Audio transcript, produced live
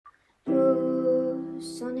Oh,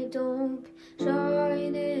 sunny, don't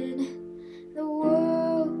shining. The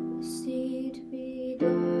world seemed to be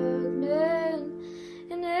darkening,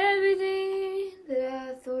 and everything that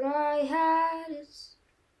I thought I had is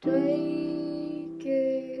taken.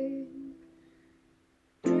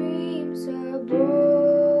 Dreams are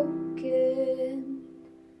broken,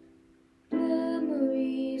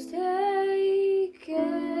 memories taken.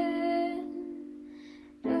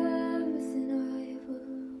 Everything I ever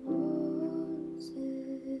wanted,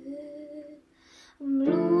 I'm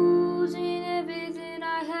losing everything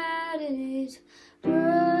I had, and it's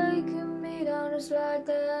breaking me down just like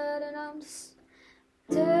that. And I'm just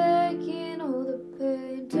taking all the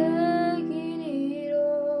pain, taking it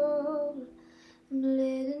all. I'm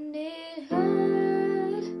letting it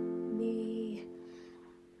hurt me.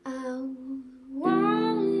 I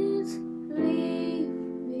want it to leave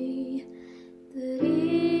me, but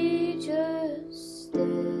it just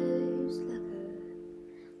stays like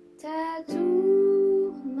a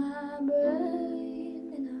tattoo on my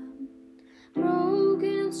brain. And I'm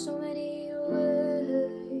broken in so many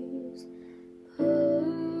ways,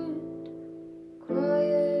 hurt,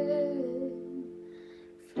 crying,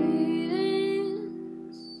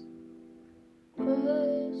 feelings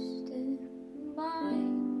crushed in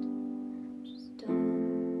mind. Just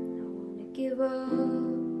don't, I wanna give up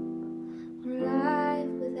on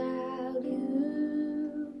life without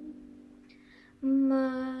you.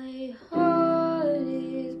 My heart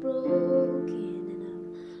is broken, and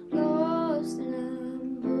I'm lost, and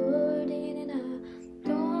I'm hurting, and I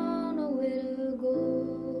don't know where to go,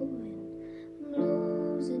 and I'm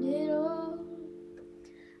losing it all.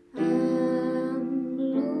 I'm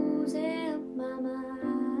losing my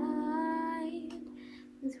mind.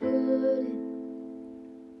 It's hurting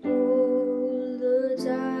all the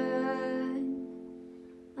time.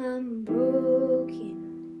 I'm broken,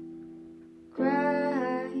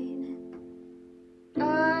 crying.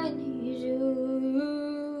 I need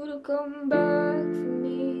you to come back.